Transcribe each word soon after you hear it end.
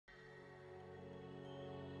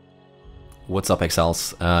What's up,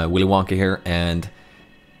 XLs? Willy Wonka here, and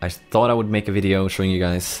I thought I would make a video showing you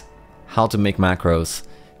guys how to make macros,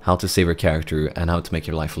 how to save your character, and how to make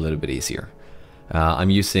your life a little bit easier. I'm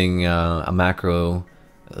using a macro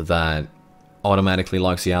that automatically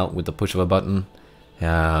logs you out with the push of a button,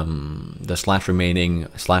 the /remaining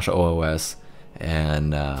 /OOS,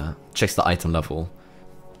 and checks the item level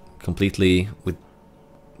completely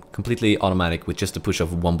automatic with just the push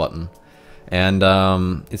of one button. And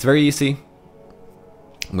it's very easy.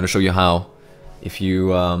 I'm going to show you how. If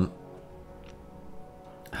you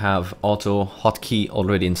have auto hotkey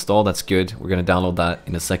already installed, that's good. We're going to download that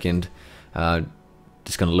in a second.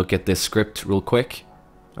 Just going to look at this script real quick.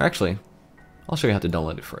 Actually, I'll show you how to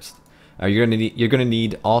download it first. You're gonna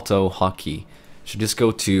need auto hotkey. So just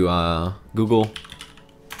go to Google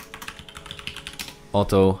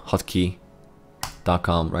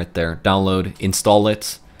autohotkey.com right there. Download, install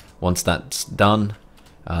it. Once that's done,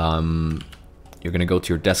 you're gonna go to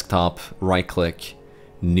your desktop, right click,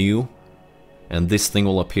 new, and this thing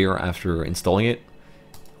will appear after installing it.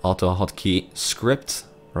 Auto hotkey script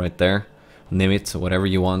right there. Name it whatever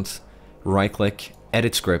you want. Right click,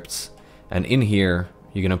 edit scripts, and in here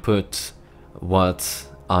you're gonna put what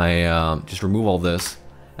I just remove all this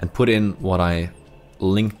and put in what I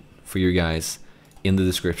linked for you guys in the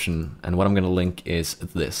description. And what I'm gonna link is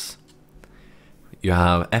this. You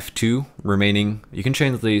have F2 remaining. You can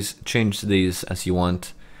change these as you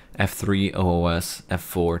want. F3 OOS,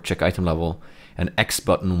 F4 check item level, and X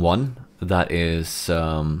button 1. That is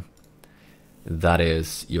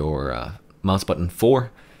your mouse button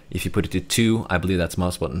 4. If you put it to 2, I believe that's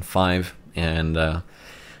mouse button 5. And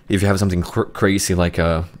if you have something crazy like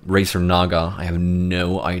a Razer Naga, I have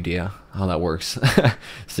no idea how that works.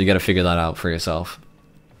 So you got to figure that out for yourself.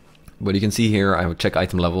 But you can see here, I would check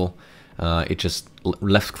item level. It just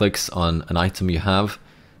left clicks on an item you have,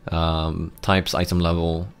 types item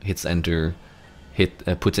level, hits enter,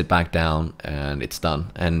 puts it back down, and it's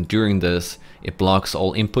done. And during this, it blocks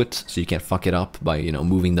all input, so you can't fuck it up by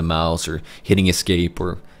moving the mouse or hitting escape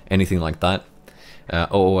or anything like that.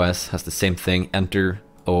 OOS has the same thing, enter,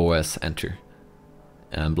 OOS, enter,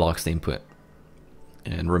 and blocks the input.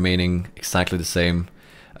 And remaining exactly the same.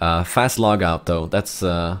 Fast logout though, that's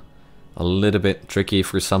a little bit tricky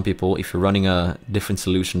for some people. If you're running a different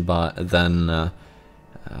solution bot than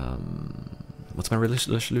what's my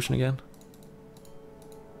resolution again?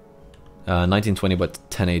 1920 but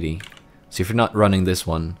 1080. So if you're not running this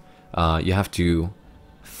one, you have to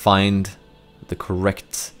find the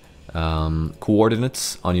correct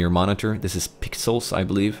coordinates on your monitor. This is pixels, I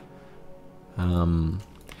believe.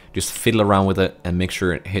 Just fiddle around with it and make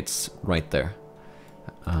sure it hits right there.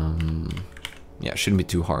 Yeah, it shouldn't be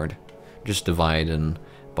too hard. Just divide and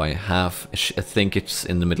by half. I think it's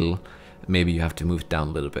in the middle. Maybe you have to move it down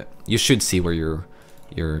a little bit. You should see where your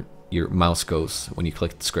mouse goes when you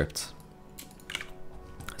click the script.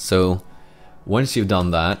 So once you've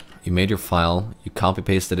done that, you made your file, you copy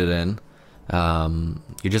pasted it in.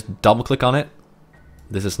 You just double click on it.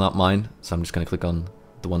 This is not mine, so I'm just gonna click on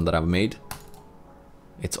the one that I've made.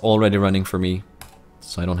 It's already running for me,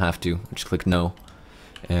 so I don't have to. I just click no.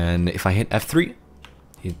 And if I hit F3,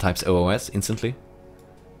 it types OOS instantly.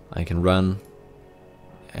 I can run,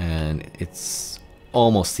 and it's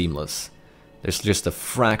almost seamless. There's just a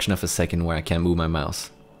fraction of a second where I can't move my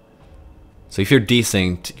mouse. So if you're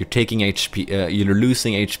desynced, you're taking HP, you're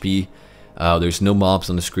losing HP. There's no mobs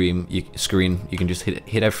on the screen. You can just hit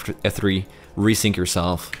F3, resync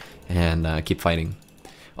yourself, and keep fighting.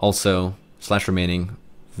 Also, /remaining,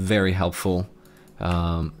 very helpful.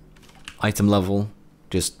 Item level,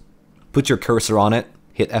 just put your cursor on it,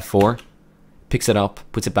 hit F4, picks it up,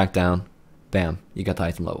 puts it back down, bam, you got the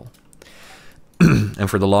item level. And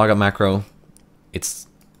for the logout macro, it's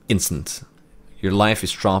instant. Your life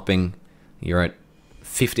is dropping, you're at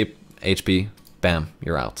 50 HP, bam,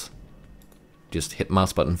 you're out. Just hit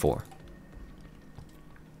mouse button 4.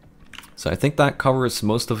 So I think that covers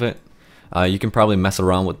most of it. You can probably mess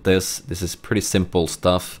around with this. This is pretty simple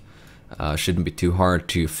stuff. Shouldn't be too hard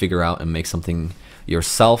to figure out and make something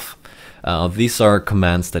yourself. These are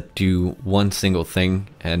commands that do one single thing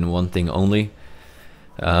and one thing only.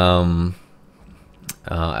 I've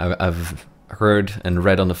heard and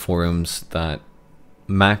read on the forums that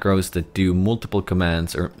macros that do multiple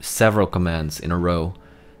commands or several commands in a row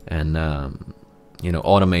and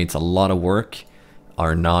automates a lot of work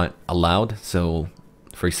are not allowed. So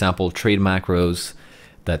for example, trade macros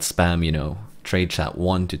that spam trade chat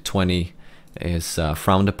 1 to 20 is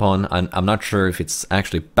frowned upon. I'm not sure if it's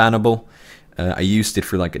actually bannable. I used it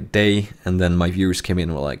for like a day, and then my viewers came in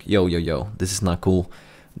and were like, yo, this is not cool.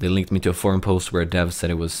 They linked me to a forum post where a dev said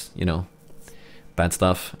it was, bad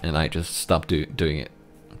stuff, and I just stopped doing it.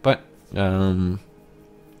 But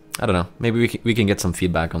I don't know. Maybe we can get some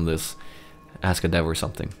feedback on this. Ask a dev or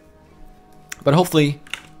something. But hopefully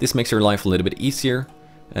this makes your life a little bit easier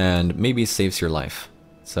and maybe saves your life.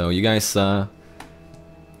 So you guys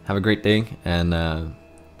have a great day, and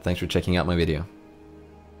thanks for checking out my video.